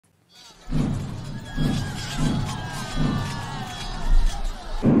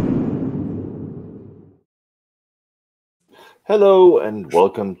Hello and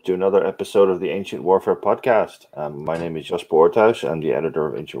welcome to another episode of the Ancient Warfare podcast. My name is Jos Boorthuis. I'm the editor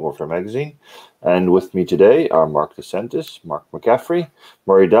of Ancient Warfare magazine. And with me today are Mark DeSantis, Mark McCaffrey,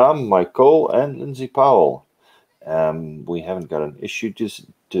 Murray Dahm, Mike Cole, and Lindsay Powell. We haven't got an issue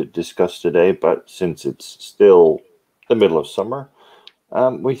to discuss today, but since it's still the middle of summer,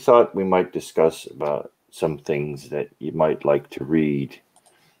 we thought we might discuss about some things that you might like to read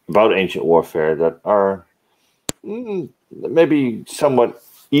about ancient warfare that are maybe somewhat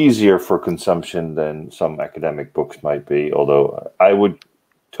easier for consumption than some academic books might be. Although I would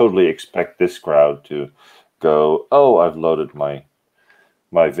totally expect this crowd to go, "Oh, I've loaded my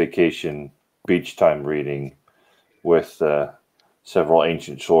vacation beach time reading with several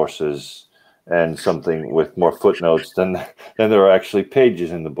ancient sources and something with more footnotes than there are actually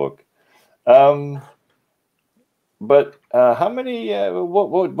pages in the book." Um, but how many?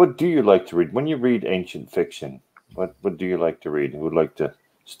 What do you like to read when you read ancient fiction? What do you like to read? Who would like to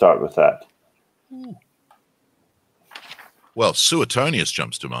start with that? Well, Suetonius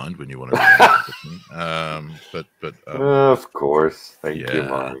jumps to mind when you want to read it. Of course. Thank you, yeah,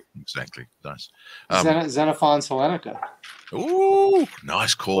 Mark. exactly. Nice. Xenophon Selenica. Ooh,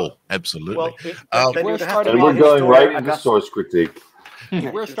 nice call. Absolutely. Well, And we're going right into source critique.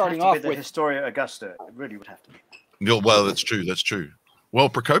 We're starting off with Historia Augusta. It really would have to be. Well, that's true. That's true. Well,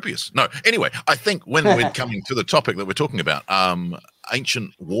 Procopius. No. Anyway, I think when we're coming to the topic that we're talking about,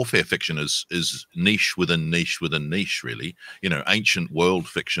 ancient warfare fiction is niche within niche within niche. Really, ancient world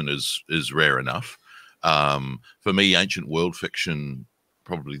fiction is rare enough. For me, ancient world fiction,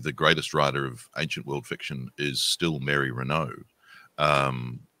 probably the greatest writer of ancient world fiction is still Mary Renault,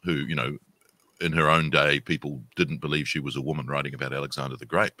 who in her own day, people didn't believe she was a woman writing about Alexander the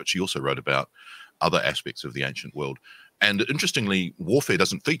Great, but she also wrote about other aspects of the ancient world. And interestingly, warfare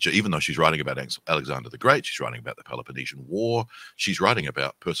doesn't feature, even though she's writing about Alexander the Great, she's writing about the Peloponnesian War, she's writing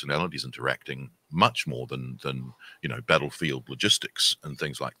about personalities interacting much more than battlefield logistics and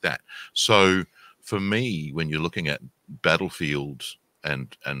things like that. So for me, when you're looking at battlefield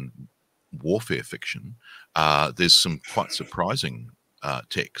and warfare fiction, there's some quite surprising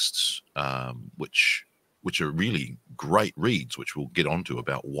texts which are really great reads, which we'll get onto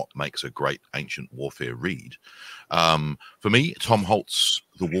about what makes a great ancient warfare read. For me, Tom Holt's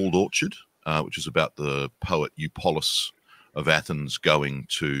The Walled Orchard, which is about the poet Eupolis of Athens going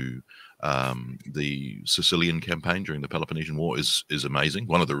to the Sicilian campaign during the Peloponnesian War is amazing.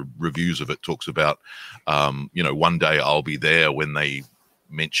 One of the reviews of it talks about, one day I'll be there when they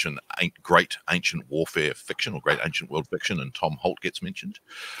mention great ancient warfare fiction or great ancient world fiction, and Tom Holt gets mentioned.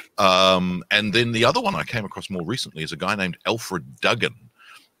 And then the other one I came across more recently is a guy named Alfred Duggan,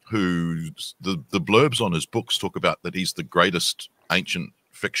 who the blurbs on his books talk about that he's the greatest ancient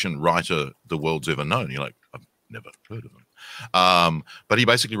fiction writer the world's ever known. You're like, I've never heard of him. But he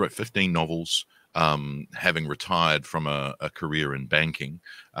basically wrote 15 novels, having retired from a career in banking.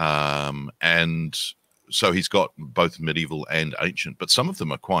 And so he's got both medieval and ancient, but some of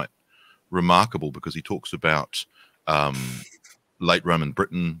them are quite remarkable because he talks about late Roman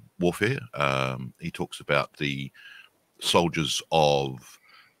Britain warfare. He talks about the soldiers of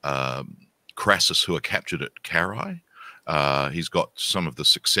Crassus who are captured at Carrhae. He's got some of the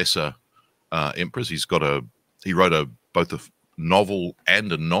successor emperors. He wrote both a novel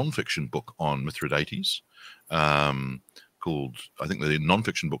and a non-fiction book on Mithridates, called, I think the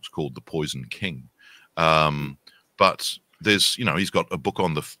non-fiction book's called The Poison King. But there's, he's got a book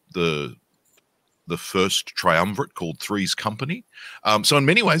on the first triumvirate called Three's Company. So in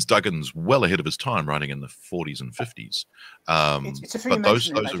many ways, Duggan's well ahead of his time, writing in the 40s and 50s. But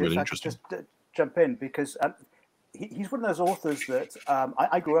those are really interesting. Just jump in because he's one of those authors that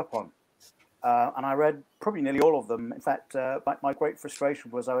I grew up on, and I read probably nearly all of them. In fact, my great frustration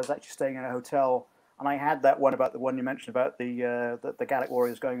was I was actually staying in a hotel. And I had that one about the one you mentioned about the Gallic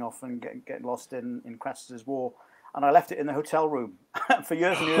warriors going off and getting lost in Crassus's war. And I left it in the hotel room for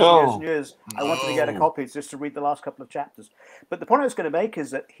years and years and years and years. I wanted to get a copy just to read the last couple of chapters. But the point I was going to make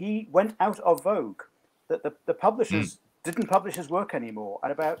is that he went out of vogue, that the publishers didn't publish his work anymore.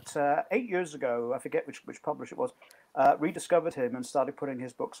 And about 8 years ago, I forget which publisher it was, rediscovered him and started putting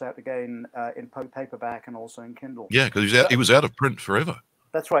his books out again in paperback and also in Kindle. Yeah, because he was out of print forever.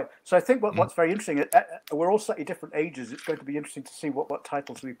 That's right. So I think what's very interesting, we're all slightly different ages. It's going to be interesting to see what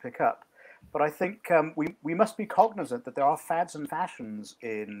titles we pick up. But I think we must be cognizant that there are fads and fashions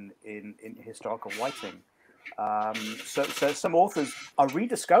in historical writing. So some authors are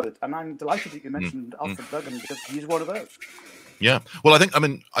rediscovered, and I'm delighted that you mentioned Alfred Duggan because he's one of those. Yeah. Well, I think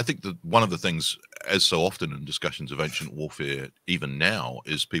that one of the things, as so often in discussions of ancient warfare, even now,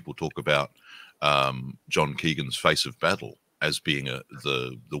 is people talk about John Keegan's Face of Battle. as being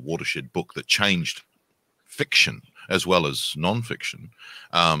the watershed book that changed fiction as well as non-fiction.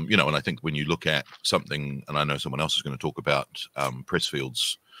 You know, and I think when you look at something, and I know someone else is going to talk about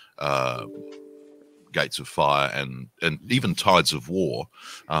Pressfield's Gates of Fire and even Tides of War,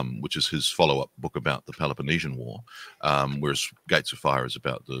 which is his follow-up book about the Peloponnesian War, whereas Gates of Fire is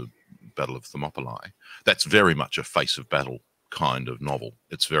about the Battle of Thermopylae. That's very much a face of battle kind of novel.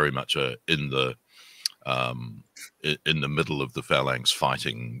 It's very much in the middle of the phalanx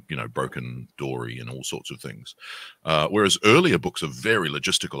fighting, you know, broken dory and all sorts of things. Whereas earlier books are very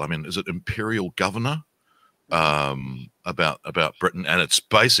logistical. I mean, is it Imperial Governor? About Britain, and it's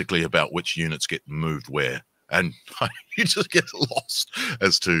basically about which units get moved where, and you just get lost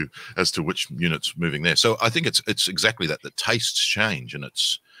as to which units moving there. So I think it's exactly that. The tastes change, and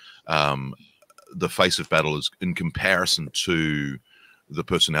it's the face of battle is in comparison to the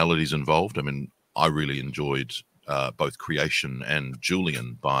personalities involved. I mean, I really enjoyed both Creation and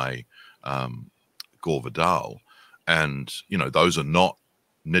Julian by Gore Vidal, and you know, those are not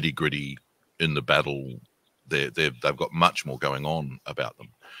nitty gritty in the battle. They've got much more going on about them,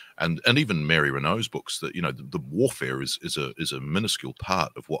 and even Mary Renault's books. That, you know, the warfare is a minuscule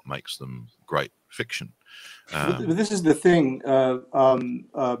part of what makes them great fiction. But this is the thing,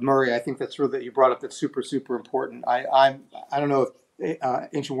 Murray. I think that's really that you brought up. That's super important. I don't know if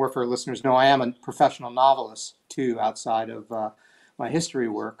Ancient Warfare listeners know I am a professional novelist too, outside of my history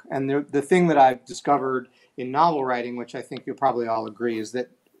work. And the thing that I've discovered in novel writing, which I think you'll probably all agree, is that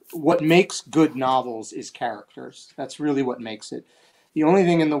what makes good novels is characters. That's really what makes it. The only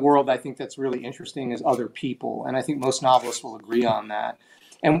thing in the world I think that's really interesting is other people, and I think most novelists will agree on that.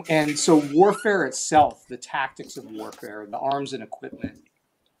 And so warfare itself, the tactics of warfare, the arms and equipment,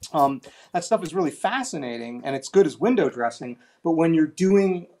 that stuff is really fascinating, and it's good as window dressing. But when you're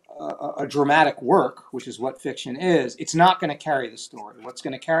doing a dramatic work, which is what fiction is, it's not going to carry the story. What's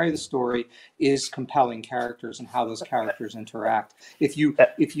going to carry the story is compelling characters and how those characters interact. If you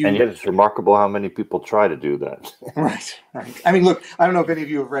and yet it's remarkable how many people try to do that. Right. I mean, look, I don't know if any of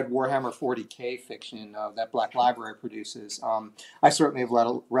you have read Warhammer 40K fiction that Black Library produces. I certainly have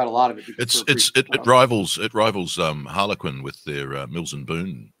read a lot of it. It rivals Harlequin with their Mills and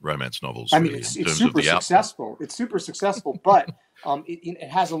Boon romance novels. I mean, it's super successful. It's super successful, but it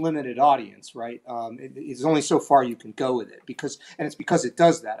has a limited audience, right? It's only so far you can go with it because it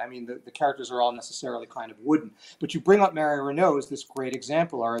does that. I mean, the characters are all necessarily kind of wooden, but you bring up Mary Renault as this great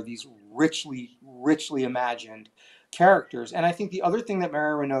example are these richly imagined characters. And I think the other thing that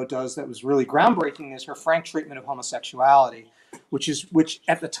Mary Renault does that was really groundbreaking is her frank treatment of homosexuality, which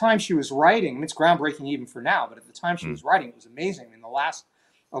at the time she was writing, I mean, it's groundbreaking even for now, but at the time she was writing, it was amazing. I mean, The Last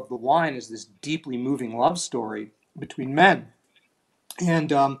of the Wine is this deeply moving love story between men.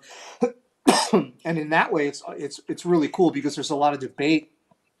 And and in that way, it's really cool because there's a lot of debate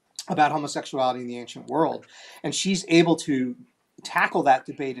about homosexuality in the ancient world, and she's able to tackle that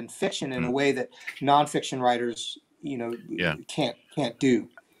debate in fiction in a way that nonfiction writers, can't do.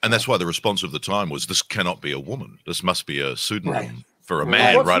 And that's why the response of the time was, "This cannot be a woman. This must be a pseudonym for a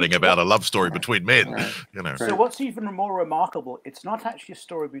man writing about a love story between men." Right. You know. So what's even more remarkable? It's not actually a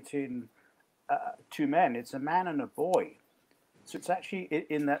story between two men. It's a man and a boy. So it's actually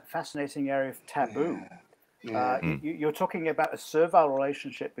in that fascinating area of taboo. You're talking about a servile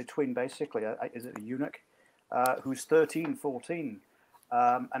relationship between basically, is it a eunuch who's 13, 14,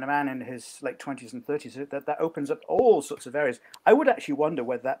 and a man in his late 20s and 30s. That opens up all sorts of areas. I would actually wonder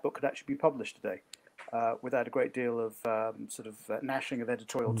whether that book could actually be published today without a great deal of gnashing of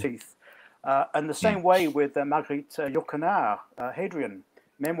editorial teeth. And the same way with Marguerite Yourcenar, Hadrian,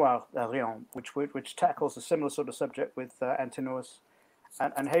 Memoir d'Adrien, which tackles a similar sort of subject with Antinous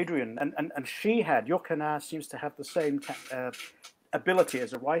and Hadrian. And Yourcenar seems to have the same ability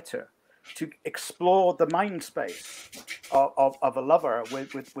as a writer to explore the mind space of a lover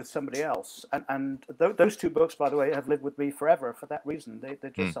with somebody else. And those two books, by the way, have lived with me forever for that reason. They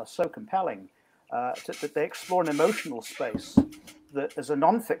just are so compelling that they explore an emotional space that as a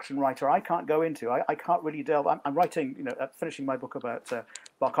non-fiction writer I can't go into. I can't really delve. I'm writing, finishing my book about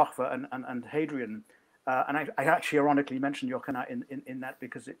Bar Kokhba and Hadrian, and I actually ironically mentioned Yourcenar in that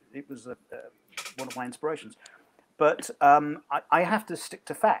because it was one of my inspirations. But I have to stick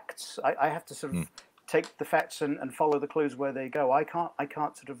to facts. I have to sort of take the facts and follow the clues where they go. I can't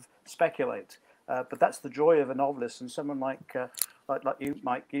sort of speculate. But that's the joy of a novelist, and someone like you,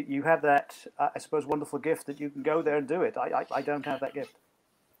 Mike. You have that, I suppose, wonderful gift that you can go there and do it. I don't have that gift.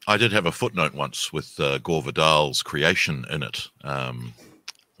 I did have a footnote once with Gore Vidal's Creation in it,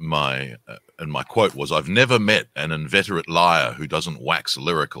 my quote was, "I've never met an inveterate liar who doesn't wax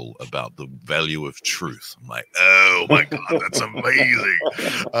lyrical about the value of truth." I'm like, oh my god, that's amazing.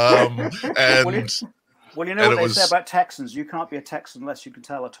 Well, you know what they say about Texans: you can't be a Texan unless you can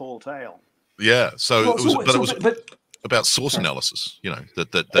tell a tall tale. Yeah, so it was about source analysis. You know,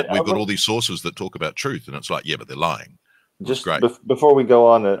 that we've got all these sources that talk about truth, and it's like, yeah, but they're lying. Just before we go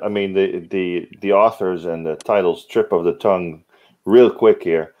on, I mean, the authors and the titles trip of the tongue real quick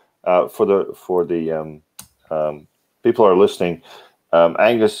here. For the people who are listening,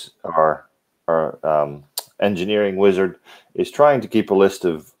 Angus, our engineering wizard, is trying to keep a list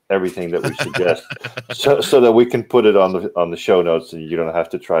of everything that we suggest, so that we can put it on the show notes, and you don't have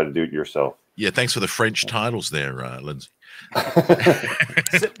to try to do it yourself. Yeah, thanks for the French titles there, Lindsay.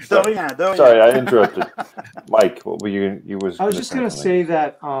 Sorry, I interrupted. Mike, what were you? I was just going to say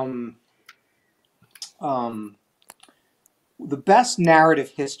that the best narrative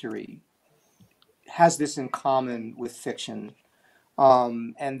history has this in common with fiction,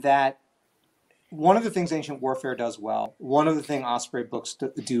 and that one of the things Ancient Warfare does well, one of the things Osprey books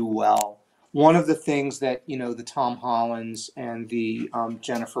do well, one of the things that, you know, the Tom Hollands and the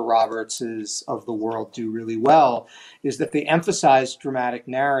Jennifer Robertses of the world do really well is that they emphasize dramatic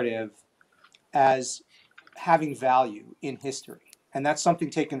narrative as having value in history. And that's something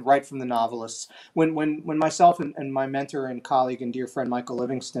taken right from the novelists. When myself and my mentor and colleague and dear friend Michael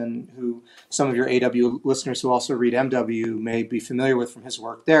Livingston, who some of your AW listeners who also read MW may be familiar with from his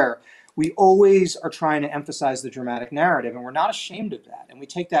work there, we always are trying to emphasize the dramatic narrative, and we're not ashamed of that. And we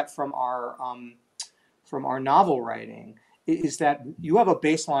take that from our novel writing, is that you have a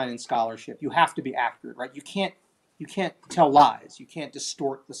baseline in scholarship. You have to be accurate, right? You can't tell lies. You can't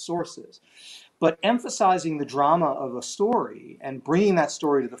distort the sources. But emphasizing the drama of a story and bringing that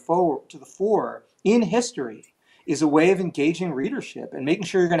story to the fore in history is a way of engaging readership and making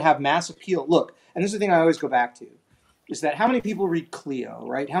sure you're going to have mass appeal. Look, and this is the thing I always go back to, is that how many people read Clio,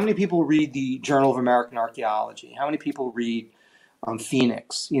 right? How many people read the Journal of American Archaeology? How many people read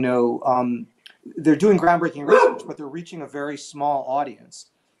Phoenix? You know, they're doing groundbreaking research, but they're reaching a very small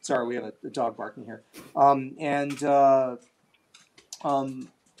audience. Sorry, we have a dog barking here.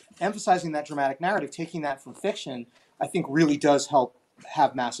 Emphasizing that dramatic narrative, taking that from fiction, I think really does help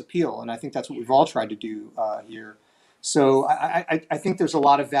have mass appeal. And I think that's what we've all tried to do here. So I think there's a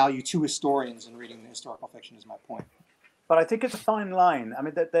lot of value to historians in reading the historical fiction, is my point. But I think it's a fine line. I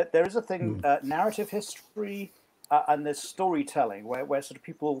mean, there is a thing, narrative history and there's storytelling, where sort of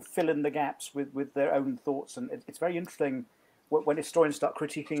people fill in the gaps with their own thoughts. And it's very interesting when historians start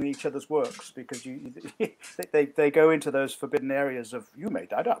critiquing each other's works, because they go into those forbidden areas of, you made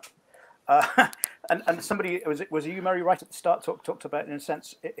that up. And somebody, was you, Murray, right at the start, talked about, in a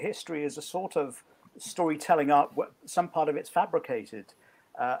sense, history is a sort of storytelling art. Some part of it's fabricated.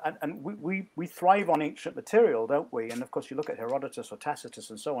 And we thrive on ancient material, don't we? And of course, you look at Herodotus or Tacitus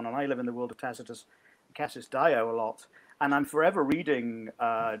and so on. And I live in the world of Tacitus, Cassius Dio a lot. And I'm forever reading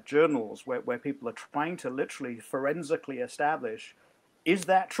journals where people are trying to literally forensically establish, is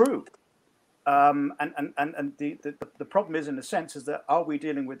that true? And the problem is, in a sense, is that are we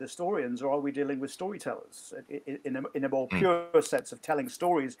dealing with historians or are we dealing with storytellers in a more pure sense of telling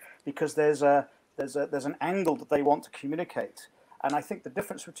stories? Because there's an angle that they want to communicate. And I think the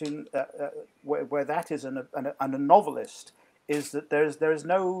difference between where that is and a novelist is that there is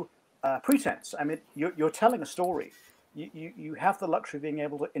no pretense. I mean, you're telling a story. You have the luxury of being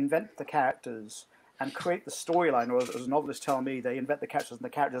able to invent the characters and create the storyline, or as novelists tell me, they invent the characters and the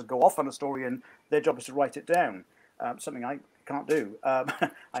characters go off on a story and their job is to write it down, something I can't do. I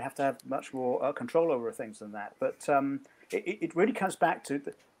have to have much more control over things than that. But it really comes back to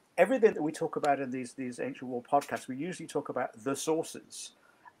everything that we talk about in these Ancient War podcasts. We usually talk about the sources,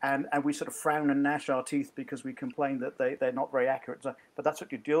 and we sort of frown and gnash our teeth because we complain that they're not very accurate. But that's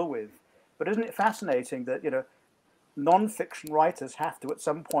what you deal with. But isn't it fascinating that, you know, non-fiction writers have to, at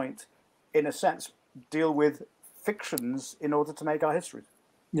some point, in a sense, deal with fictions in order to make our history?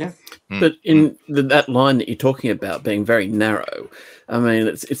 Yeah. But in that line that you're talking about being very narrow, I mean,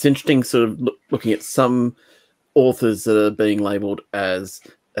 it's interesting sort of looking at some authors that are being labelled as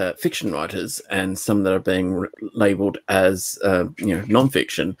fiction writers and some that are being labelled as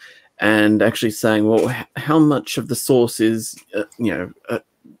non-fiction, and actually saying, well, how much of the source is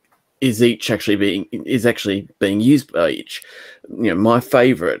is actually being used by each. You know, my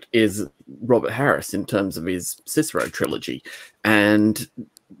favorite is Robert Harris in terms of his Cicero trilogy, and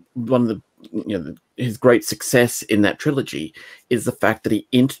one of his great success in that trilogy is the fact that he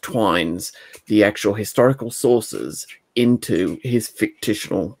intertwines the actual historical sources into his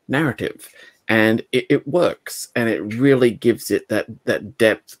fictional narrative. and it works, and it really gives it that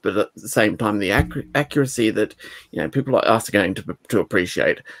depth, but at the same time the accuracy that people like us are going to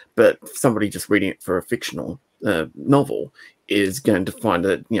appreciate, but somebody just reading it for a fictional novel is going to find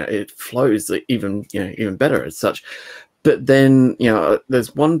that it flows even better as such. But then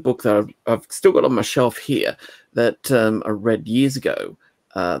there's one book that I've still got on my shelf here that I read years ago,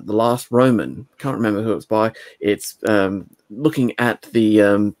 The Last Roman. Can't remember who it's by. It's looking at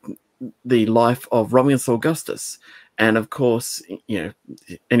the life of Romulus Augustus. And of course,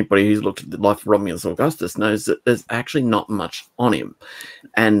 anybody who's looked at the life of Romulus Augustus knows that there's actually not much on him.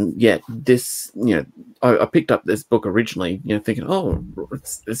 And yet this, I picked up this book originally, thinking, oh,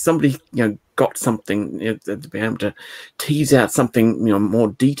 somebody, got something to be able to tease out something, more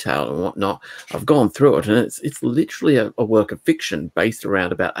detailed and whatnot. I've gone through it, and it's literally a work of fiction based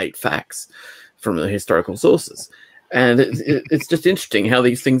around about 8 facts from the historical sources. And it's just interesting how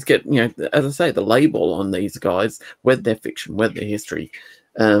these things get, as I say, the label on these guys, whether they're fiction, whether they're history.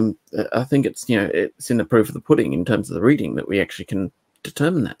 I think it's, it's in the proof of the pudding in terms of the reading that we actually can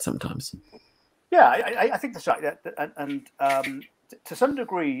determine that sometimes. Yeah, I think that's right. And to some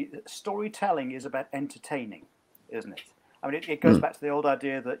degree, storytelling is about entertaining, isn't it? I mean, it goes back to the old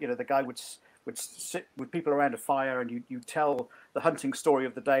idea that, the guy would sit with people around a fire, and you tell the hunting story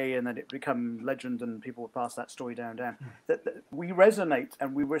of the day, and then it become legend, and people would pass that story down. That we resonate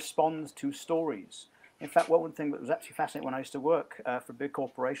and we respond to stories. In fact, one thing that was actually fascinating when I used to work for a big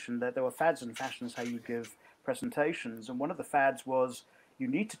corporation, there were fads and fashions how you give presentations, and one of the fads was you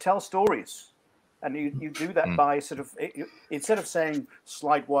need to tell stories. And you do that by sort of, instead of saying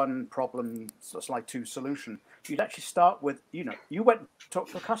slide 1 problem, slide 2 solution, you'd actually start with, you went and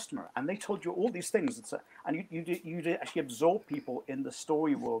talked to a customer and they told you all these things. And you'd actually absorb people in the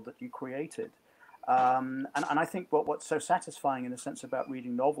story world that you created. And I think what's so satisfying in a sense about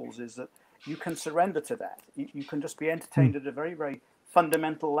reading novels is that you can surrender to that. You can just be entertained at a very, very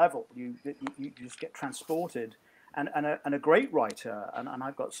fundamental level. You just get transported. And a great writer, and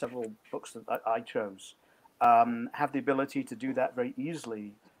I've got several books that I chose, have the ability to do that very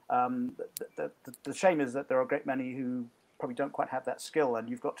easily. The shame is that there are a great many who probably don't quite have that skill, and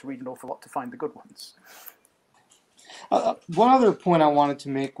you've got to read an awful lot to find the good ones. One other point I wanted to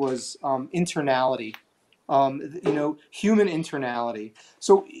make was internality, human internality.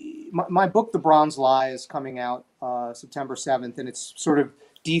 So my book, The Bronze Lie, is coming out September 7th, and it's sort of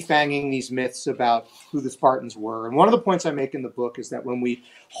defanging these myths about who the Spartans were. And one of the points I make in the book is that when we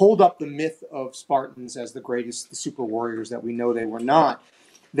hold up the myth of Spartans as the greatest, the super warriors that we know they were not,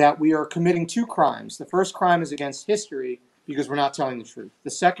 that we are committing 2 crimes. The first crime is against history because we're not telling the truth. The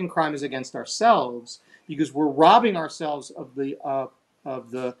second crime is against ourselves because we're robbing ourselves of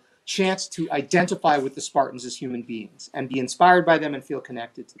the chance to identify with the Spartans as human beings and be inspired by them and feel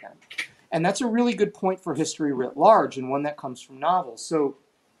connected to them. And that's a really good point for history writ large, and one that comes from novels. So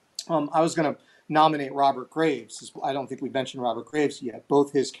I was going to nominate Robert Graves. I don't think we mentioned Robert Graves yet.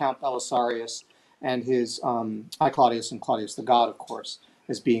 Both his Count Belisarius and his I, Claudius and Claudius the God, of course,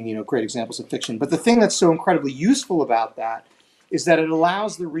 as being great examples of fiction. But the thing that's so incredibly useful about that is that it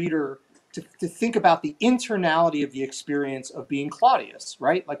allows the reader to think about the internality of the experience of being Claudius,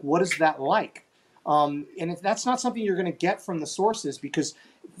 right? Like, what is that like? And if that's not something you're going to get from the sources, because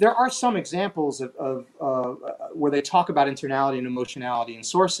there are some examples of where they talk about internality and emotionality in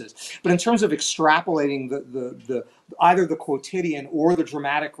sources, but in terms of extrapolating the either the quotidian or the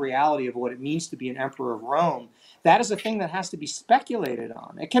dramatic reality of what it means to be an emperor of Rome, that is a thing that has to be speculated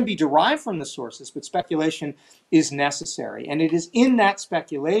on. It can be derived from the sources, but speculation is necessary, and it is in that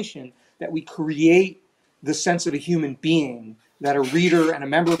speculation that we create the sense of a human being that a reader and a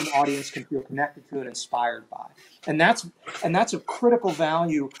member of an audience can feel connected to and inspired by. And that's of critical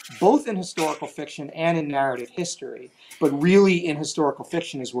value, both in historical fiction and in narrative history, but really in historical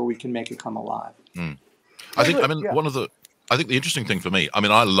fiction is where we can make it come alive. I think the interesting thing for me,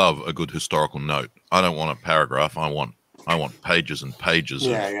 I love a good historical note. I don't want a paragraph. I want pages and pages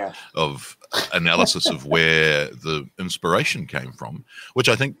of analysis of where the inspiration came from, which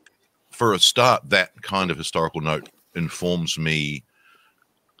I think for a start, that kind of historical note informs me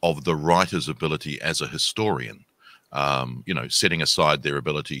of the writer's ability as a historian, setting aside their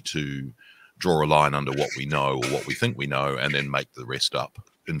ability to draw a line under what we know or what we think we know and then make the rest up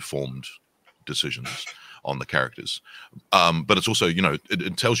informed decisions on the characters. But it's also,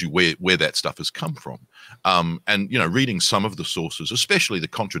 it tells you where that stuff has come from. And, reading some of the sources, especially the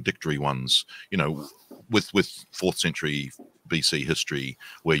contradictory ones, with 4th century BC history,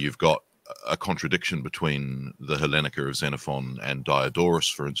 where you've got a contradiction between the Hellenica of Xenophon and Diodorus,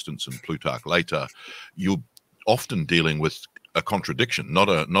 for instance, and Plutarch later, you're often dealing with a contradiction, not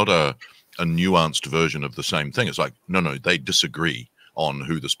a nuanced version of the same thing. It's like, no, they disagree on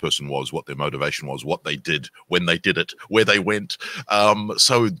who this person was, what their motivation was, what they did, when they did it, where they went.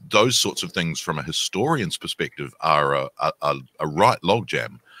 So those sorts of things from a historian's perspective are a right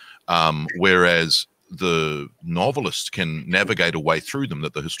logjam, whereas the novelist can navigate a way through them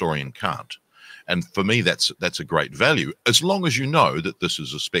that the historian can't. And for me, that's a great value, as long as you know that this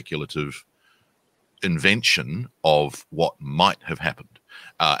is a speculative invention of what might have happened,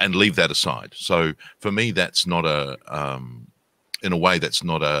 and leave that aside. So for me, that's not in a way, that's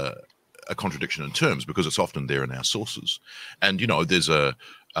not a contradiction in terms, because it's often there in our sources. And, you know, there's a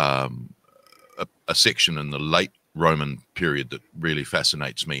section in the late Roman period that really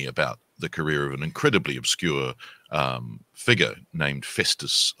fascinates me about the career of an incredibly obscure figure named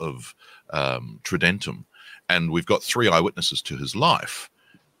Festus of Tridentum. And we've got 3 eyewitnesses to his life,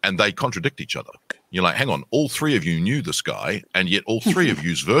 and they contradict each other. You're like, hang on, all 3 of you knew this guy, and yet all 3 of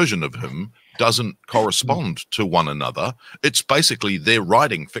you's version of him doesn't correspond to one another. It's basically they're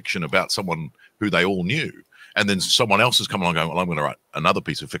writing fiction about someone who they all knew. And then someone else has come along going, well, I'm going to write another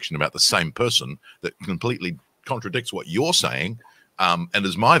piece of fiction about the same person that completely contradicts what you're saying, and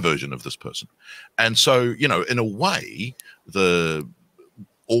is my version of this person. And so, you know, in a way,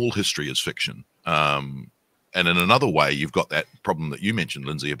 all history is fiction. And in another way, you've got that problem that you mentioned,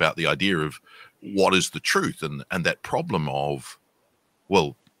 Lindsay, about the idea of what is the truth, and that problem of,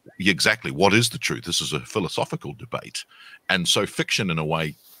 well, exactly, what is the truth? This is a philosophical debate. And so fiction, in a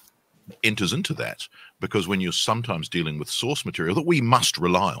way, enters into that, because when you're sometimes dealing with source material that we must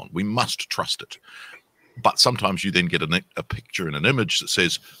rely on, we must trust it. But sometimes you then get a picture and an image that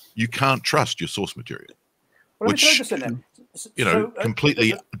says you can't trust your source material, which,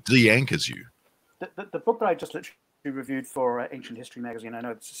 completely de-anchors you. The book that I just literally reviewed for Ancient History magazine, I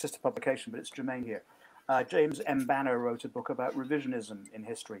know it's a sister publication, but it's germane here. James M. Banner wrote a book about revisionism in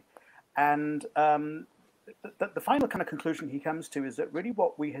history. And the final kind of conclusion he comes to is that really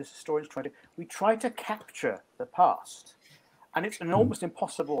what we as historians try to capture the past. And it's an almost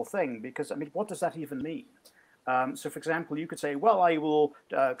impossible thing, because, I mean, what does that even mean? So, for example, you could say, well, I will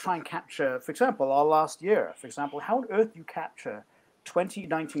try and capture, for example, our last year. For example, how on earth do you capture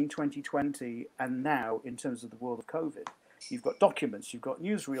 2019, 2020, and now in terms of the world of COVID? You've got documents, you've got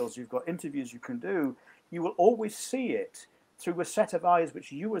newsreels, you've got interviews you can do. You will always see it through a set of eyes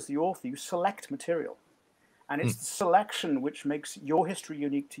which you, as the author, you select material. And it's the selection which makes your history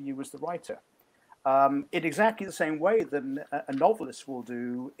unique to you as the writer. In exactly the same way that a novelist will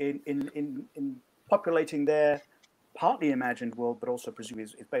do in populating their partly imagined world, but also presumably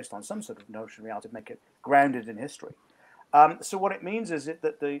is based on some sort of notion of reality to make it grounded in history. So what it means is that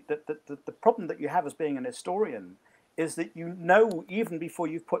the problem that you have as being an historian is that you know, even before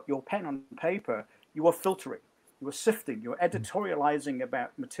you've put your pen on paper, you are filtering, you are sifting, you're editorializing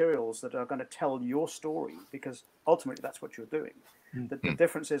about materials that are going to tell your story, because ultimately that's what you're doing. The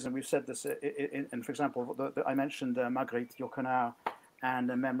difference is, and we've said this, in for example, I mentioned Marguerite Yourcenar and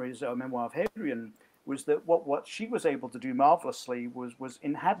Memoir of Hadrian, was that what she was able to do marvelously was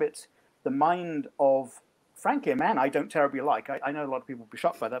inhabit the mind of, frankly, a man I don't terribly like. I know a lot of people will be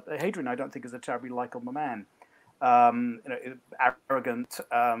shocked by that, but Hadrian I don't think is a terribly likable man. Arrogant,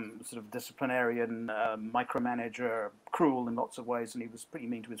 sort of disciplinarian, micromanager, cruel in lots of ways, and he was pretty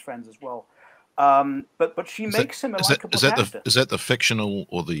mean to his friends as well. But she makes him a likable character. Is that the fictional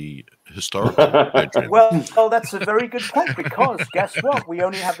or the historical? well, that's a very good point, because guess what? We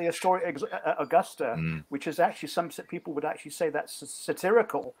only have the Historia Augusta, which is actually, some people would actually say that's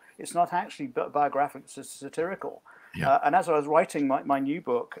satirical. It's not actually biographic, it's satirical. Yeah. And as I was writing my new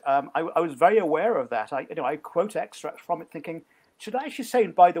book, I was very aware of that. I quote extracts from it thinking, should I actually say,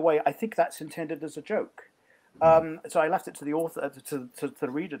 and by the way, I think that's intended as a joke. So I left it to the author, to the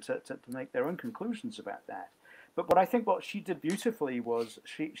reader to make their own conclusions about that. But what she did beautifully was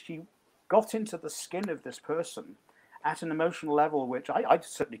she got into the skin of this person at an emotional level, which I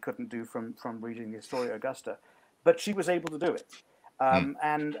certainly couldn't do from reading the Historia Augusta, but she was able to do it.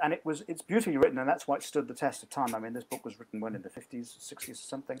 And it's beautifully written, and that's why it stood the test of time. I mean, this book was written in the 50s, 60s or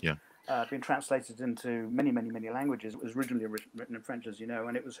something. Yeah. Been translated into many languages. It was originally written in French, as you know,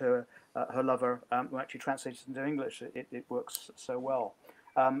 and it was her lover who actually translated it into English. It works so well.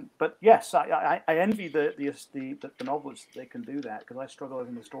 But yes, I envy the novelists. They can do that, because I struggle as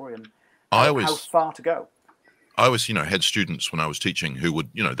an historian. How far to go? I always, had students when I was teaching who would,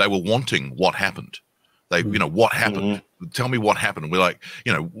 they were wanting what happened. They, what happened? Tell me what happened. And we're like,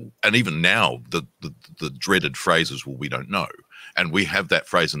 and even now the dreaded phrases, well, we don't know. And we have that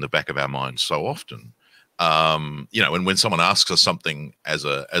phrase in the back of our minds so often. And when someone asks us something as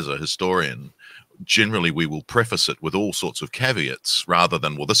a historian, generally we will preface it with all sorts of caveats rather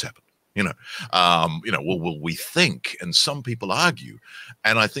than, well, this happened. Well, we think, and some people argue.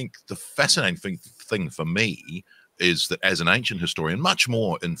 And I think the fascinating thing for me is that as an ancient historian, much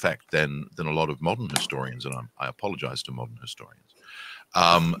more, in fact, than a lot of modern historians, and I apologize to modern historians,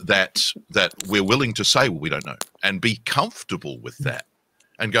 that we're willing to say, well, we don't know, and be comfortable with that,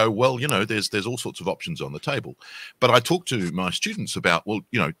 and go, well, there's all sorts of options on the table. But I talk to my students about, well,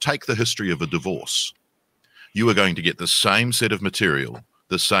 take the history of a divorce. You are going to get the same set of material,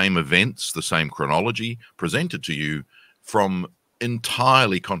 the same events, the same chronology presented to you from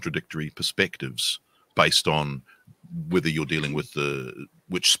entirely contradictory perspectives based on whether you're dealing with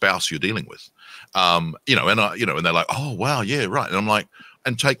which spouse you're dealing with, and they're like, oh wow, yeah, right. And I'm like,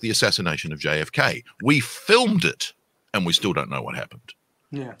 and take the assassination of JFK. We filmed it, and we still don't know what happened.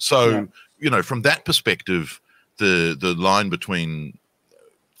 Yeah. So from that perspective, the line between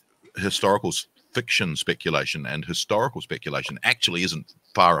historical fiction speculation and historical speculation actually isn't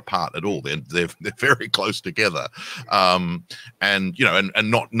far apart at all. They're very close together, and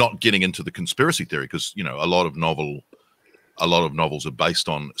not getting into the conspiracy theory, because a lot of novels are based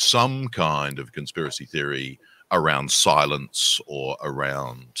on some kind of conspiracy theory around silence or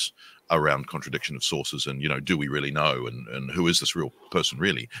around contradiction of sources, and do we really know, and who is this real person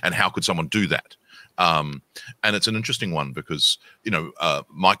really, and how could someone do that? And it's an interesting one because,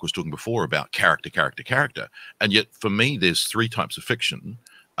 Mike was talking before about character. And yet for me, there's three types of fiction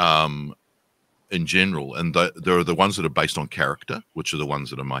in general. And there are the ones that are based on character, which are the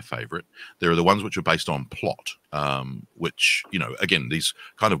ones that are my favorite. There are the ones which are based on plot, which, again, these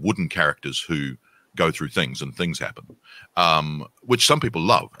kind of wooden characters who go through things and things happen, which some people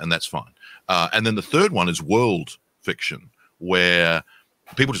love, and that's fine. And then the third one is world fiction, where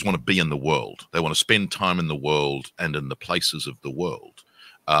people just want to be in the world. They want to spend time in the world and in the places of the world,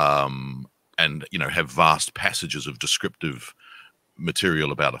 and have vast passages of descriptive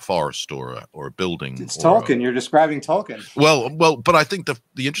material about a forest or a building. It's Tolkien. You're describing Tolkien. Well, but I think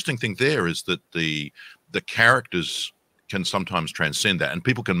the interesting thing there is that the characters can sometimes transcend that, and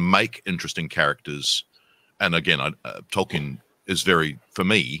people can make interesting characters. And again, Tolkien is for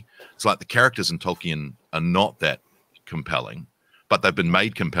me, it's like the characters in Tolkien are not that compelling, but they've been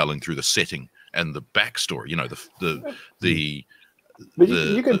made compelling through the setting and the backstory. You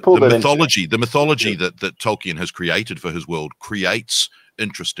can pull the that mythology. The mythology that Tolkien has created for his world creates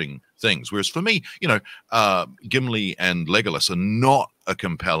interesting things. Whereas for me, Gimli and Legolas are not a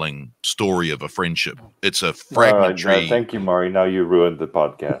compelling story of a friendship. It's a fragmentary. Right, thank you, Murray. Now you ruined the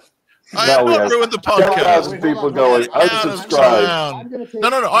podcast. I have not ruined the podcast. 10,000 people going unsubscribe. No.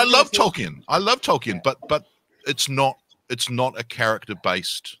 I love Tolkien. But it's not a character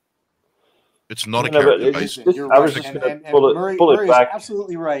based. It's not a character based. You're right. And Murray is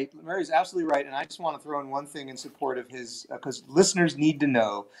absolutely right. Murray's absolutely right. And I just want to throw in one thing in support of his, because listeners need to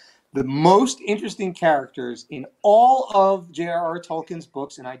know the most interesting characters in all of J.R.R. Tolkien's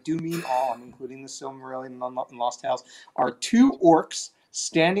books, and I do mean all, I'm including the Silmarillion and Lost Tales, are two orcs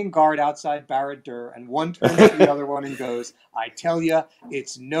standing guard outside Barad-dûr, and one turns to the other one and goes, I tell you,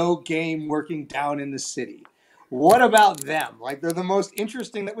 it's no game working down in the city. What about them? Like, they're the most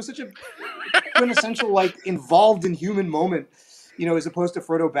interesting. That was such a quintessential, involved in human moment, as opposed to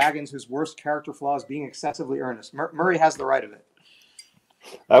Frodo Baggins, whose worst character flaw is being excessively earnest. Murray has the right of it.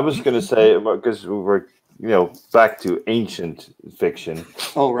 I was going to say, because we're, back to ancient fiction.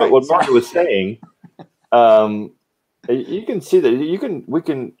 Oh, right. But what Murray was saying, you can see that we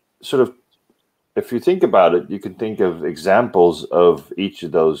can sort of, if you think about it, you can think of examples of each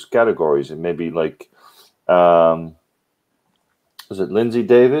of those categories, and maybe was it Lindsay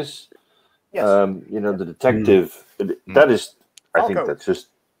Davis? Yes. The detective. That is, I think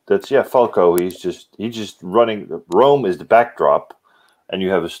that's Falco. He's just running. Rome is the backdrop, and you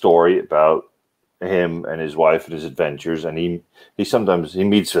have a story about him and his wife and his adventures. And he sometimes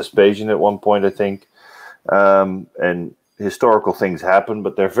meets Vespasian at one point, I think. And historical things happen,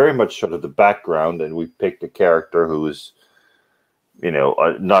 but they're very much sort of the background, and we picked a character who is,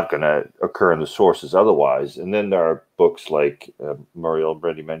 not going to occur in the sources otherwise. And then there are books like Murray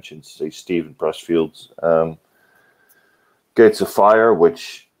already mentioned, say Stephen Pressfield's Gates of Fire,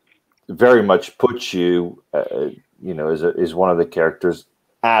 which very much puts you, is one of the characters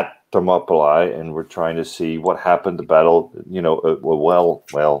at Thermopylae, and we're trying to see what happened. The battle,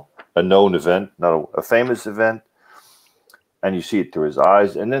 a known event, not a famous event, and you see it through his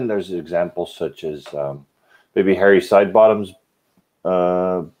eyes. And then there's examples such as maybe Harry Sidebottom's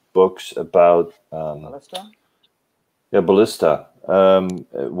books about Ballista? Ballista,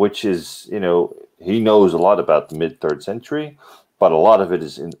 which is, he knows a lot about the mid-3rd century, but a lot of it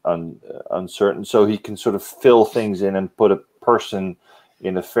is uncertain. So he can sort of fill things in and put a person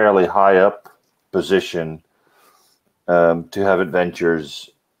in a fairly high up position to have adventures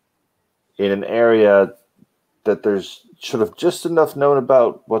in an area that there's sort of just enough known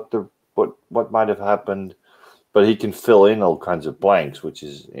about what might have happened, but he can fill in all kinds of blanks, which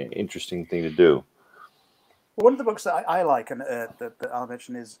is an interesting thing to do. One of the books that I like and that I'll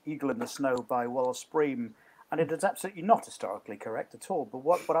mention is Eagle in the Snow by Wallace Breem, and it is absolutely not historically correct at all. But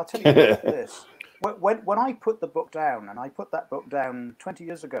what I'll tell you is this: when I put the book down, and I put that book down 20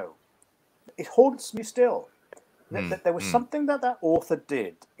 years ago, it haunts me still. That there was something that author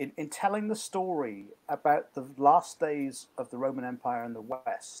did in telling the story about the last days of the Roman Empire in the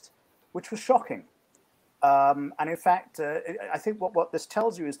West, which was shocking. And in fact, I think what this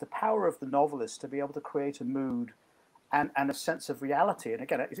tells you is the power of the novelist to be able to create a mood and a sense of reality. And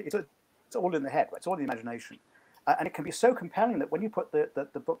again, it's all in the head, right? It's all in the imagination. And it can be so compelling that when you put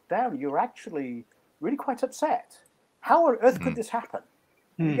the book down, you're actually really quite upset. How on earth could this happen?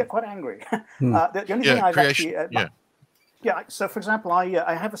 You get quite angry. The only thing I've actually... So for example,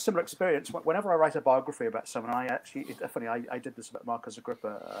 I have a similar experience. Whenever I write a biography about someone, I did this about Marcus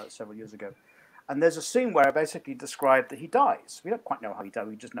Agrippa several years ago. And there's a scene where I basically described that he dies. We don't quite know how he died.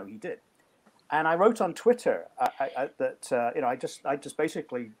 We just know he did. And I wrote on Twitter that I just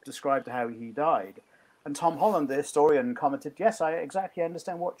basically described how he died. And Tom Holland, the historian, commented, "Yes, I exactly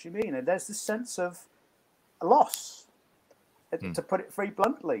understand what you mean." And there's this sense of loss, to put it very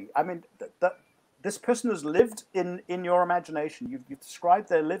bluntly. I mean, that this person has lived in your imagination. You've described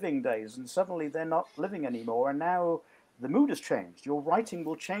their living days, and suddenly they're not living anymore. And now the mood has changed. Your writing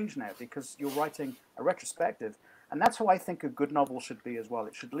will change now because you're writing a retrospective. And that's how I think a good novel should be as well.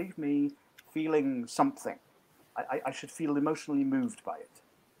 It should leave me feeling something. I should feel emotionally moved by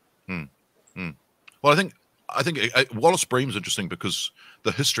it. Well, I think Wallace Breem's interesting because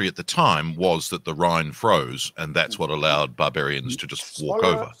the history at the time was that the Rhine froze, and that's what allowed barbarians to just walk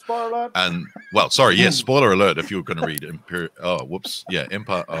over. Spoiler alert. And well, sorry, yes, spoiler alert if you were going to read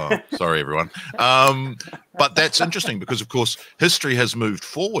Empire. Oh, sorry everyone. But that's interesting because, of course, history has moved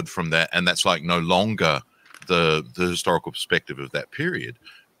forward from that, and that's like no longer the historical perspective of that period.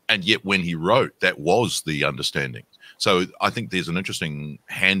 And yet, when he wrote, that was the understanding. So I think there's an interesting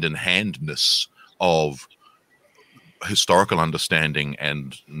hand-in-handness of historical understanding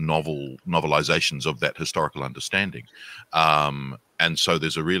and novelizations of that historical understanding. And so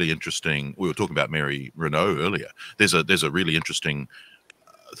there's a really interesting, we were talking about Mary Renault earlier, there's a really interesting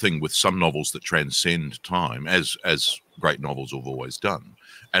thing with some novels that transcend time, as great novels have always done,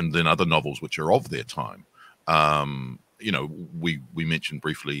 and then other novels which are of their time. We mentioned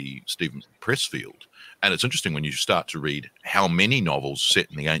briefly Stephen Pressfield, and it's interesting when you start to read how many novels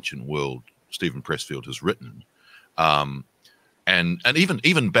set in the ancient world Stephen Pressfield has written. And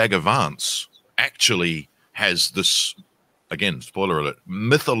even Bagger Vance actually has this, again, spoiler alert,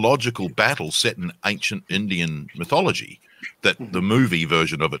 mythological battle set in ancient Indian mythology that the movie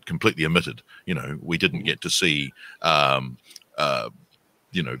version of it completely omitted. We didn't get to see,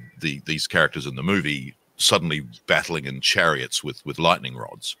 these characters in the movie suddenly battling in chariots with lightning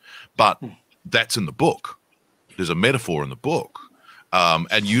rods. But that's in the book. There's a metaphor in the book.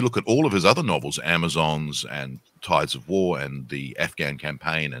 And you look at all of his other novels, Amazons and Tides of War and the Afghan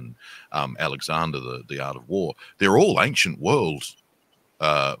Campaign and Alexander, the Art of War, they're all ancient world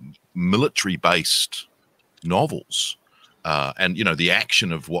military-based novels. And, the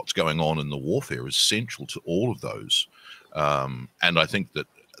action of what's going on in the warfare is central to all of those. And I think that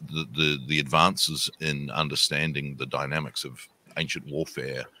the advances in understanding the dynamics of ancient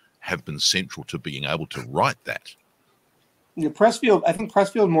warfare have been central to being able to write that. Pressfield, I think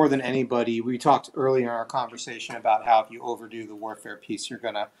Pressfield more than anybody, we talked earlier in our conversation about how if you overdo the warfare piece, you're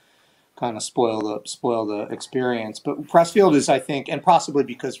going to kind of spoil the experience. But Pressfield is, I think, and possibly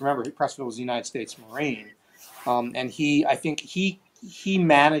because, remember, Pressfield was a United States Marine, and I think he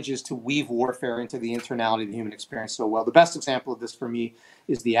manages to weave warfare into the internality of the human experience so well. The best example of this for me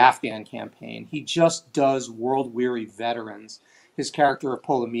is the Afghan campaign. He just does world-weary veterans. His character of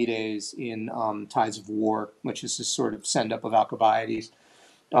Palamedes in Tides of War, which is his sort of send-up of Alcibiades,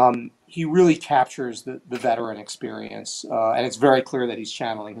 he really captures the veteran experience, and it's very clear that he's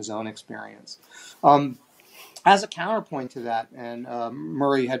channeling his own experience. As a counterpoint to that, and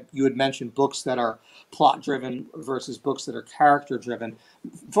Murray, you had mentioned books that are plot-driven versus books that are character-driven.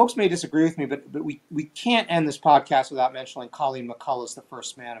 Folks may disagree with me, but we can't end this podcast without mentioning Colleen McCullough's The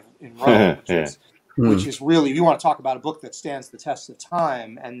First Man in Rome, which is really, you want to talk about a book that stands the test of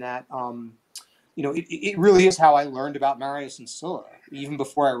time, and that it really is how I learned about Marius and Sulla, even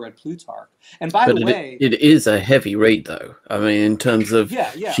before I read Plutarch. And by the way, it is a heavy read, though. I mean, in terms of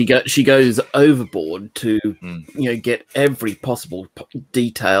she goes overboard to get every possible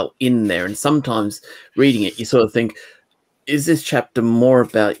detail in there, and sometimes reading it, you sort of think, is this chapter more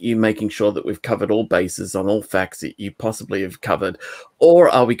about you making sure that we've covered all bases on all facts that you possibly have covered, or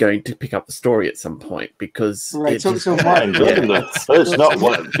are we going to pick up the story at some point? Because Mark, it's not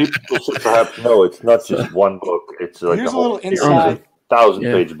one. People should perhaps know it's not just one book. It's like here's a little inside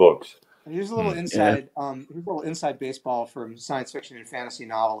 1,000-page books. Here's a little inside. Here's a little inside baseball from science fiction and fantasy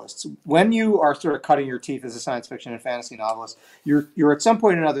novelists. When you are sort of cutting your teeth as a science fiction and fantasy novelist, you're at some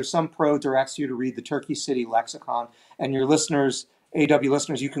point or another, some pro directs you to read the Turkey City Lexicon, and your listeners, AW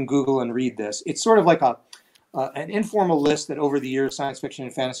listeners, you can Google and read this. It's sort of like an informal list that over the years science fiction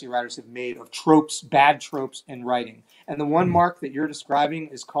and fantasy writers have made of tropes, bad tropes in writing. And the one, Mark, that you're describing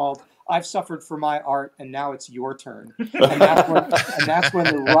is called "I've suffered for my art, and now it's your turn." And that's when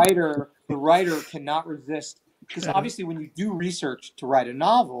the writer cannot resist, because obviously when you do research to write a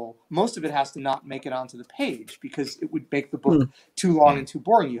novel, most of it has to not make it onto the page because it would make the book too long and too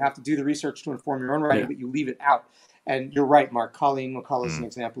boring. You have to do the research to inform your own writing, but you leave it out. And you're right, Mark. Colleen McCullough is an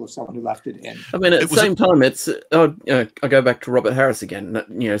example of someone who left it in. I mean, at the same time, it's I go back to Robert Harris again.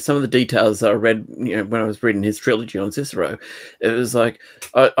 Some of the details I read, when I was reading his trilogy on Cicero, it was like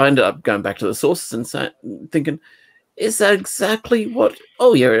I ended up going back to the sources and thinking, is that exactly what?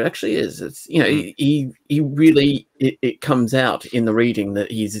 Oh, yeah, it actually is. It's he really it comes out in the reading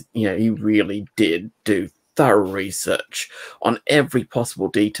that he really did do thorough research on every possible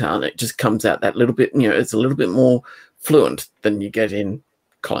detail, and it just comes out that little bit. It's a little bit more fluent than you get in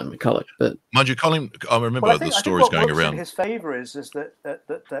Colin McCullough. But mind you, Colin, I remember the stories going around. In his favour is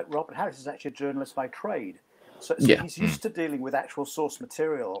that Robert Harris is actually a journalist by trade, so he's used to dealing with actual source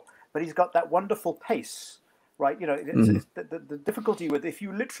material, but he's got that wonderful pace. Right, it's the difficulty with, if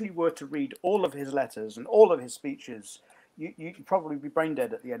you literally were to read all of his letters and all of his speeches, you'd probably be brain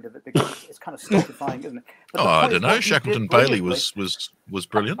dead at the end of it, because it's kind of stultifying, isn't it? But I don't know. Shackleton Bailey was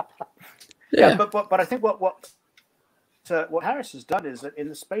brilliant. But I think what Harris has done is that in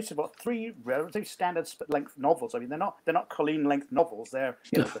the space of 3 relatively standard length novels, I mean they're not Colleen length novels, they're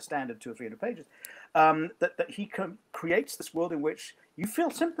the standard 200 or 300 pages, that he creates this world in which you feel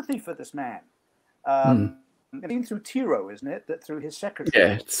sympathy for this man. I mean, through Tiro, isn't it? That through his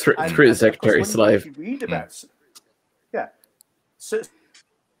secretary. Yeah, through his secretary slave. Read about,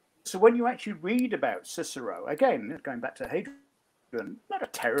 So when you actually read about Cicero, again, going back to Hadrian, not a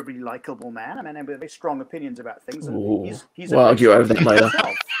terribly likable man. I mean, with very strong opinions about things. And he's we'll argue over that later.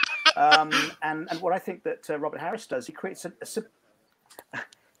 And what I think that Robert Harris does, he creates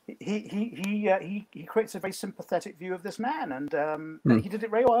he creates a very sympathetic view of this man, and he did it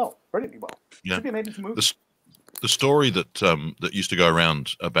very well, brilliantly well. Yeah. Should be made into a movie. The story that used to go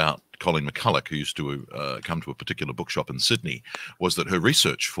around about Colleen McCullough, who used to come to a particular bookshop in Sydney, was that her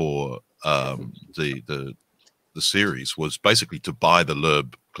research for the series was basically to buy the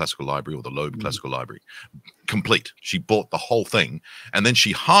Loeb Classical Library, or the Loeb Classical Library complete. She bought the whole thing, and then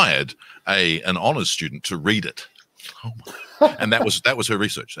she hired an honors student to read it. Oh my. And that was her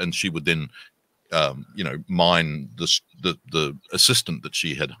research, and she would then mine the assistant that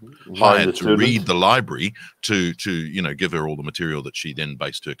she had hired to read the library to give her all the material that she then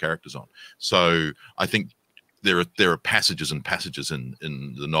based her characters on. So I think there are passages and passages in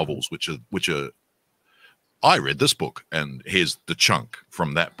the novels which are I read this book, and here's the chunk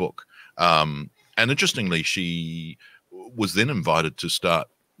from that book. And interestingly, she was then invited to start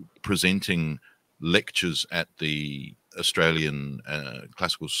presenting lectures at the Australian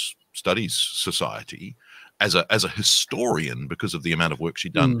Classical Studies Society as a historian, because of the amount of work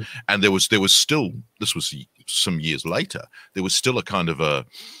she'd done. And there was still, this was some years later, there was still a kind of a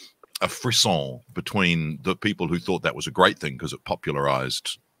frisson between the people who thought that was a great thing because it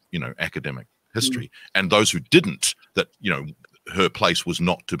popularized academic history, and those who didn't, that her place was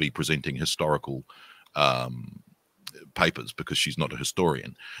not to be presenting historical papers because she's not a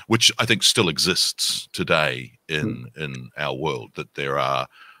historian, which I think still exists today in our world, that there are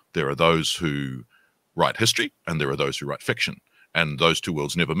those who write history and there are those who write fiction, and those two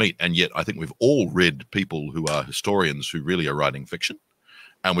worlds never meet. And yet I think we've all read people who are historians who really are writing fiction,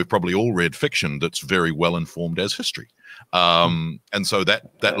 and we've probably all read fiction that's very well informed as history. And so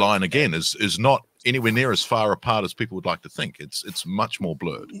that line again is not anywhere near as far apart as people would like to think. It's much more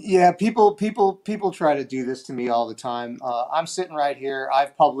blurred. Yeah, people try to do this to me all the time. I'm sitting right here.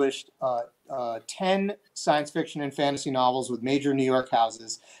 I've published 10 science fiction and fantasy novels with major New York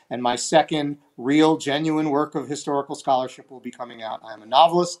houses, and my second real, genuine work of historical scholarship will be coming out. I'm a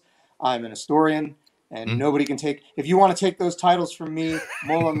novelist. I'm an historian, and nobody can take. If you want to take those titles from me,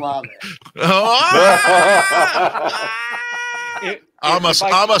 Mullen Lave. Armas,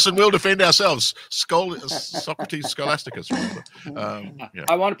 and we'll defend ourselves. Socrates Scholasticus. Remember?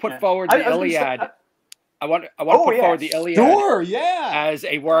 I want to put forward the Iliad. I want to put forward the Iliad as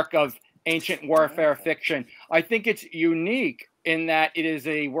a work of ancient warfare fiction. I think it's unique in that it is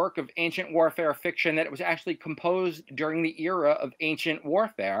a work of ancient warfare fiction that was actually composed during the era of ancient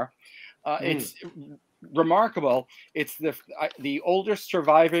warfare. It's remarkable. It's the oldest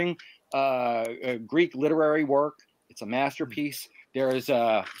surviving Greek literary work. It's a masterpiece. There is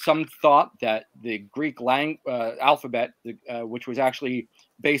some thought that the Greek alphabet, which was actually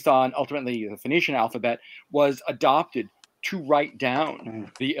based on ultimately the Phoenician alphabet, was adopted to write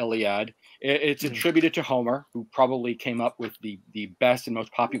down the Iliad. It's attributed to Homer, who probably came up with the best and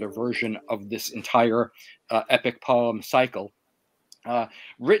most popular version of this entire epic poem cycle.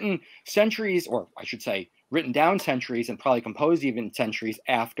 Written centuries, or I should say, written down centuries and probably composed even centuries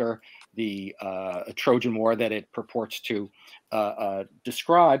after the Trojan War that it purports to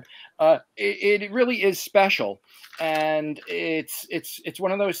describe. It really is special, and it's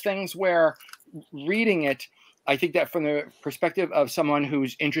one of those things where reading it, I think that from the perspective of someone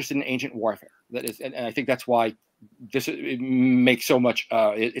who's interested in ancient warfare, that is, and I think that's why it makes so much.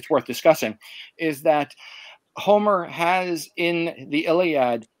 It's worth discussing, is that Homer has in the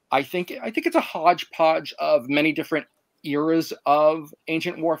Iliad. I think it's a hodgepodge of many different eras of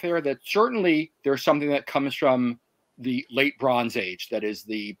ancient warfare. That certainly there's something that comes from the late Bronze Age. That is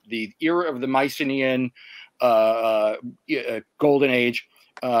the era of the Mycenaean Golden Age,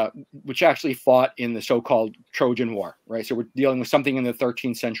 which actually fought in the so-called Trojan War, right? So we're dealing with something in the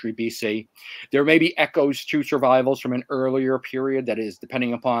 13th century BC. There may be echoes to survivals from an earlier period. That is,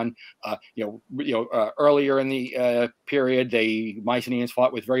 depending upon, earlier in the period, the Mycenaeans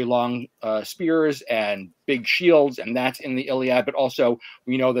fought with very long spears and big shields, and that's in the Iliad. But also,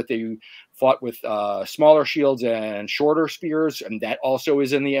 we know that they fought with smaller shields and shorter spears, and that also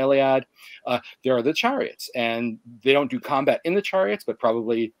is in the Iliad. There are the chariots, and they don't do combat in the chariots, but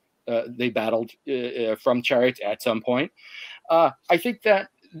probably they battled from chariots at some point. I think that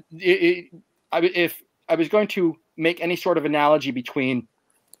if I was going to make any sort of analogy between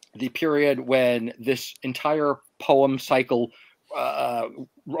the period when this entire poem cycle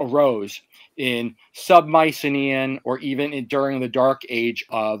arose in sub-Mycenaean or even during the Dark Age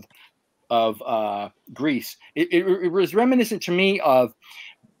of Greece, it was reminiscent to me of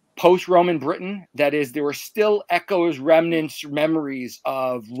post-Roman Britain. That is, there were still echoes, remnants, memories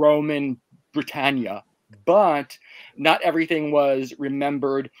of Roman Britannia, but not everything was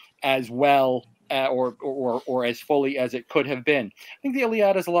remembered as well or as fully as it could have been. I think the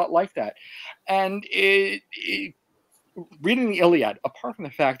Iliad is a lot like that. And reading the Iliad, apart from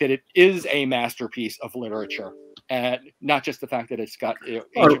the fact that it is a masterpiece of literature, and not just the fact that it's got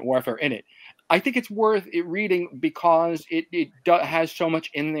ancient warfare in it, I think it's worth it reading because it has so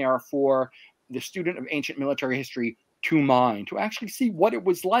much in there for the student of ancient military history to mine, to actually see what it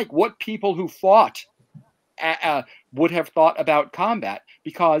was like, what people who fought would have thought about combat.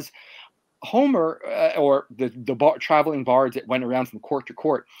 Because Homer, or the traveling bards that went around from court to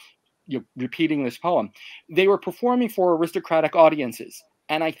court, repeating this poem, they were performing for aristocratic audiences.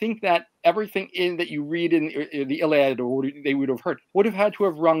 And I think that everything that you read in the Iliad, or they would have heard, would have had to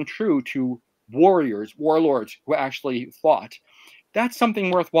have rung true to warlords who actually fought. That's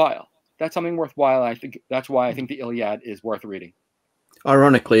something worthwhile. I think that's why I think the Iliad is worth reading.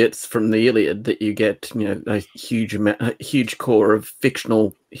 Ironically, it's from the Iliad that you get, a huge core of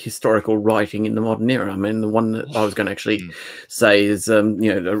fictional historical writing in the modern era. I mean, the one that I was going to actually say is, a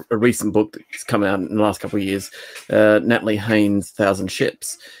recent book that's come out in the last couple of years, Natalie Haynes' 1,000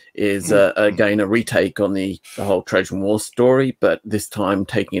 Ships, is again a retake on the whole Trojan War story, but this time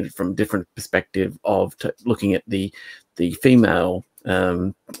taking it from a different perspective of looking at the female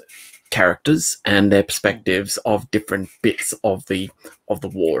characters and their perspectives of different bits of the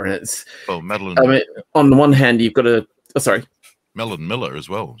war. And it's Madeline. I mean, on the one hand, you've got Madeline Miller as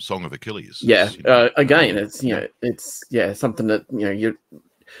well, Song of Achilles. Yeah, again, it's it's something that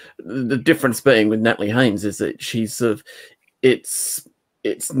the difference being with Natalie Haynes is that she's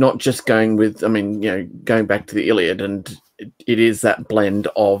it's not just going with, going back to the Iliad, and it is that blend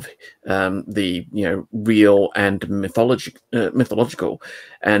of the real and mythological,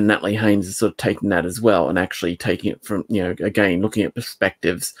 and Natalie Haynes is sort of taking that as well and actually taking it from again looking at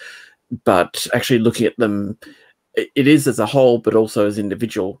perspectives, but actually looking at them, it is as a whole, but also as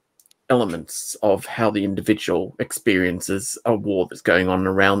individual elements of how the individual experiences a war that's going on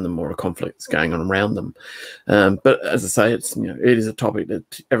around them or a conflict that's going on around them. But as I say, it's it is a topic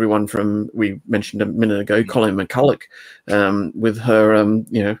that everyone from, we mentioned a minute ago, Colleen McCulloch, with her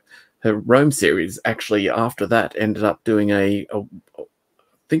her Rome series, actually after that ended up doing I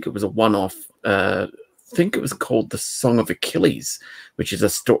think it was a one-off. I think it was called The Song of Achilles, which is a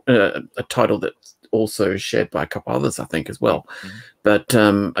title that's also shared by a couple others, I think, as well. But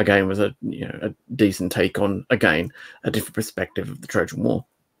again, was a decent take on, again, a different perspective of the Trojan War.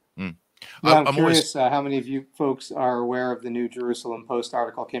 Yeah, I'm curious how many of you folks are aware of the New Jerusalem Post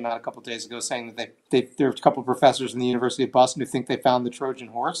article came out a couple of days ago saying that there are a couple of professors in the University of Boston who think they found the Trojan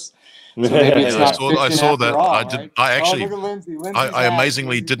horse. So maybe it's not I saw that. All, I didn't. Right? I actually. Look at Lindsay. I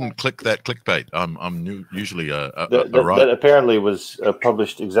amazingly didn't click that clickbait. I'm usually that apparently was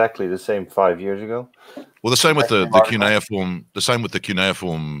published exactly the same 5 years ago. Well, the same with the cuneiform. The same with the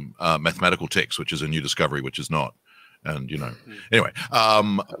cuneiform mathematical text, which is a new discovery, which is not. And anyway,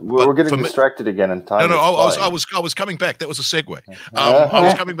 we're getting distracted again in time. No, I was coming back. That was a segue. I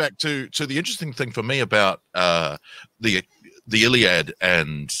was coming back to the interesting thing for me about the Iliad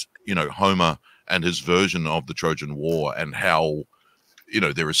and Homer and his version of the Trojan War, and how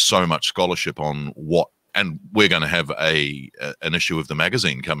there is so much scholarship on what. And we're going to have an issue of the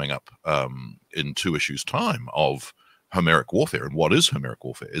magazine coming up in 2 issues' time of Homeric warfare. And what is Homeric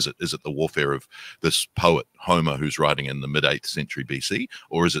warfare? Is it the warfare of this poet Homer who's writing in the mid-8th century BC,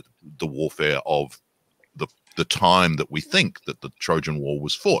 or is it the warfare of the time that we think that the Trojan War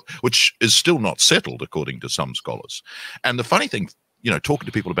was fought, which is still not settled according to some scholars? And the funny thing, talking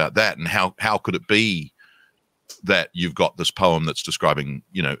to people about that, and how could it be that you've got this poem that's describing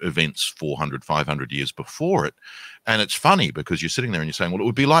events 400, 500 years before it, and it's funny because you're sitting there and you're saying, well, it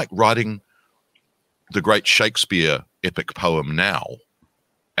would be like writing the great Shakespeare epic poem now,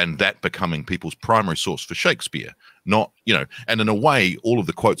 and that becoming people's primary source for Shakespeare, not, and in a way, all of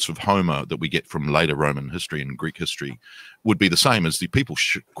the quotes of Homer that we get from later Roman history and Greek history would be the same as the people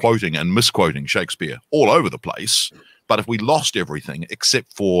quoting and misquoting Shakespeare all over the place. But if we lost everything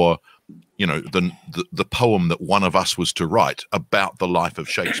except for, the poem that one of us was to write about the life of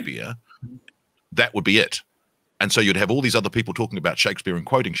Shakespeare, that would be it. And so you'd have all these other people talking about Shakespeare and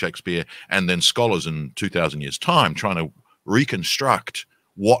quoting Shakespeare, and then scholars in 2,000 years' time trying to reconstruct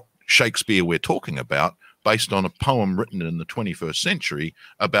what Shakespeare we're talking about based on a poem written in the 21st century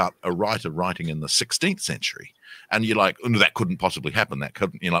about a writer writing in the 16th century. And you're like, oh, that couldn't possibly happen. That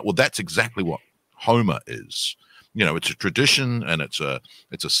couldn't. You're like, well, that's exactly what Homer is. It's a tradition, and it's a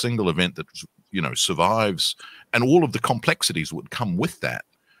single event that survives, and all of the complexities that would come with that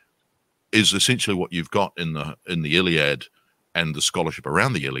is essentially what you've got in the Iliad and the scholarship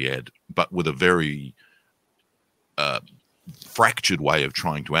around the Iliad, but with a very fractured way of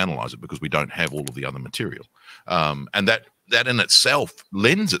trying to analyze it, because we don't have all of the other material, and that in itself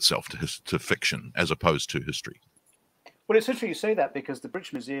lends itself to fiction as opposed to history. Well, it's interesting you say that, because the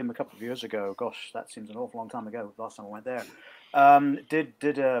British Museum a couple of years ago, gosh, that seems an awful long time ago, last time I went there,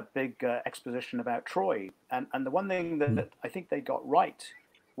 did a big exposition about Troy. And the one thing that I think they got right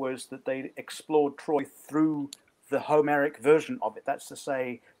was that they explored Troy through the Homeric version of it. That's to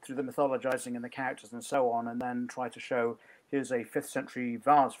say, through the mythologizing and the characters and so on, and then try to show, here's a 5th century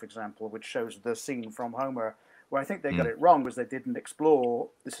vase, for example, which shows the scene from Homer. Where I think they got it wrong was they didn't explore,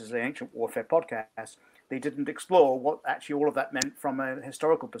 this is the Ancient Warfare podcast, they didn't explore what actually all of that meant from a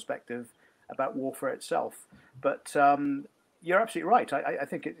historical perspective about warfare itself. But you're absolutely right. I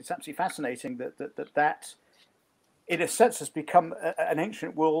think it's absolutely fascinating that in a sense has become an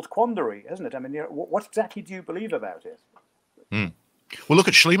ancient world quandary, isn't it? I mean, what exactly do you believe about it? Well, look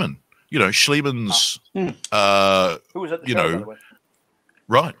at Schliemann. Schliemann's, who was at the show, by the way?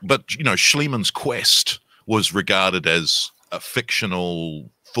 Right. But, Schliemann's quest was regarded as a fictional,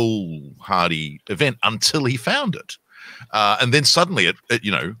 foolhardy event until he found it, and then suddenly it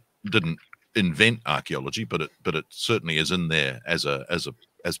didn't invent archaeology, but it certainly is in there as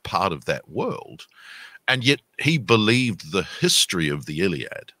part of that world. And yet he believed the history of the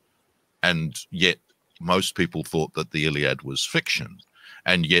Iliad, and yet most people thought that the Iliad was fiction.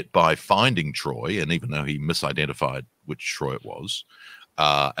 And yet by finding Troy, and even though he misidentified which Troy it was,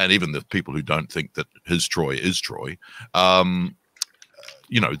 and even the people who don't think that his Troy is Troy,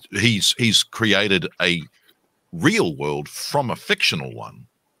 he's created a real world from a fictional one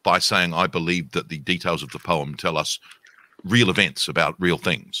by saying, I believe that the details of the poem tell us real events about real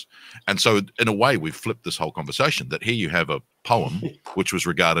things. And so in a way, we've flipped this whole conversation, that here you have a poem which was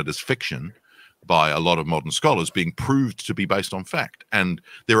regarded as fiction by a lot of modern scholars being proved to be based on fact. And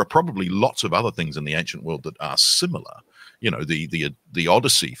there are probably lots of other things in the ancient world that are similar. you know, the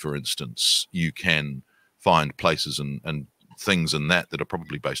Odyssey, for instance, you can find places and things in that are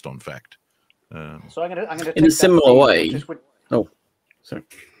probably based on fact. So I'm going to in a similar way. Oh, sorry.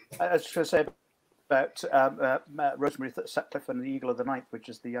 I was just going to say about Rosemary Sutcliffe and the Eagle of the Ninth, which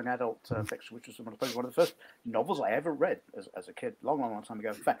is the young adult fiction, which was one of the first novels I ever read as a kid, long time ago.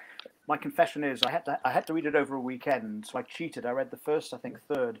 In fact, my confession is I had to read it over a weekend, so I cheated. I read the first, I think,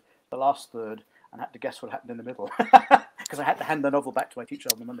 third, the last third, and had to guess what happened in the middle because I had to hand the novel back to my teacher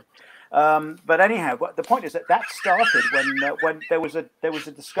on the Monday. But anyhow, the point is that started when there was a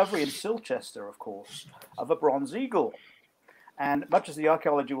discovery in Silchester, of course, of a bronze eagle. And much as the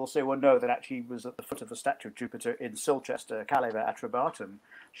archaeology will say, well, no, that actually was at the foot of the statue of Jupiter in Silchester, Caleva Atrebatum,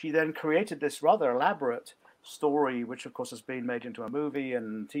 she then created this rather elaborate story, which of course has been made into a movie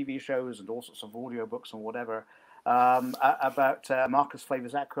and TV shows and all sorts of audiobooks and whatever, about Marcus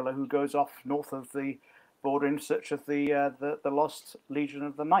Flavius Aquila, who goes off north of the border in search of the lost Legion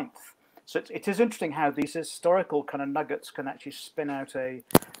of the Ninth. So it is interesting how these historical kind of nuggets can actually spin out a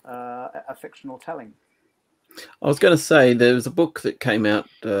fictional telling. I was going to say there was a book that came out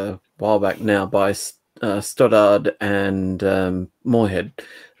a while back now by Stoddard and Moorhead,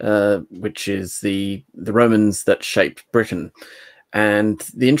 which is the Romans that shaped Britain. And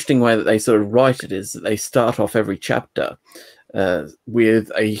the interesting way that they sort of write it is that they start off every chapter with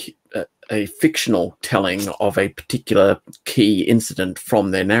a fictional telling of a particular key incident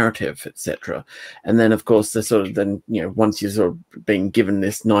from their narrative, etc. And then, of course, they're sort of then, you know, once you're sort of being given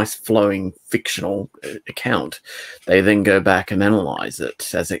this nice flowing fictional account, they then go back and analyze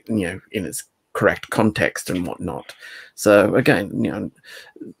it as it, you know, in its correct context and whatnot. So again, you know,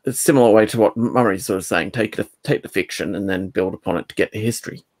 a similar way to what Murray's sort of saying, take the fiction and then build upon it to get the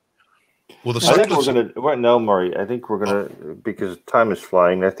history. Well, I think we're going to right now, Murray. I think we're going to, because time is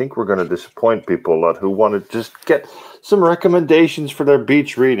flying. I think we're going to disappoint people a lot who want to just get some recommendations for their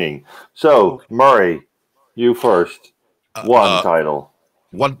beach reading. So, Murray, you first. One title.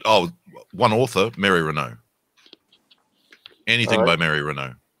 One author, Mary Renault. Anything by Mary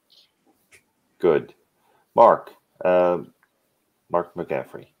Renault. Good. Mark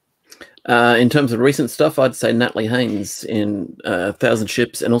McCaffrey. In terms of recent stuff, I'd say Natalie Haynes in 1,000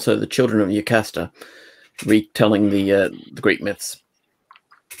 Ships and also The Children of Jocasta, retelling the Greek myths.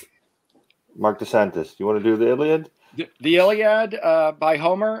 Mark DeSantis, do you want to do the Iliad? The Iliad by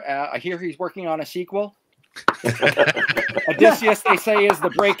Homer. I hear he's working on a sequel. Odysseus, they say, is the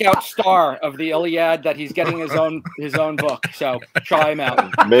breakout star of the Iliad, that he's getting his own book. So try him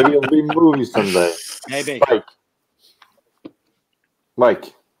out. Maybe it'll be movies someday. Maybe.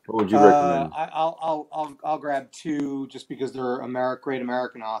 Mike, what would you recommend? I'll grab two just because they're great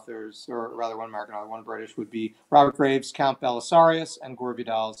American authors, or rather one American author, one British, would be Robert Graves' Count Belisarius and Gore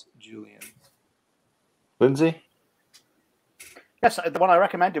Vidal's Julian. Lindsay? Yes, the one I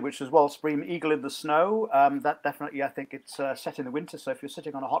recommended, which was Wellspring Eagle in the Snow. That definitely, I think it's set in the winter, so if you're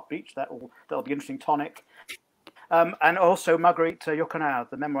sitting on a hot beach, that'll be an interesting tonic. And also Marguerite Yourcenar,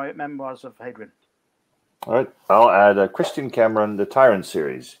 the memoirs of Hadrian. All right, I'll add Christian Cameron, the Tyrant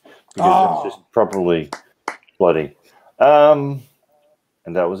series, because it's just properly bloody. And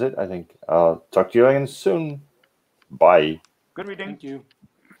that was it, I think. I'll talk to you again soon. Bye. Good reading. Thank you.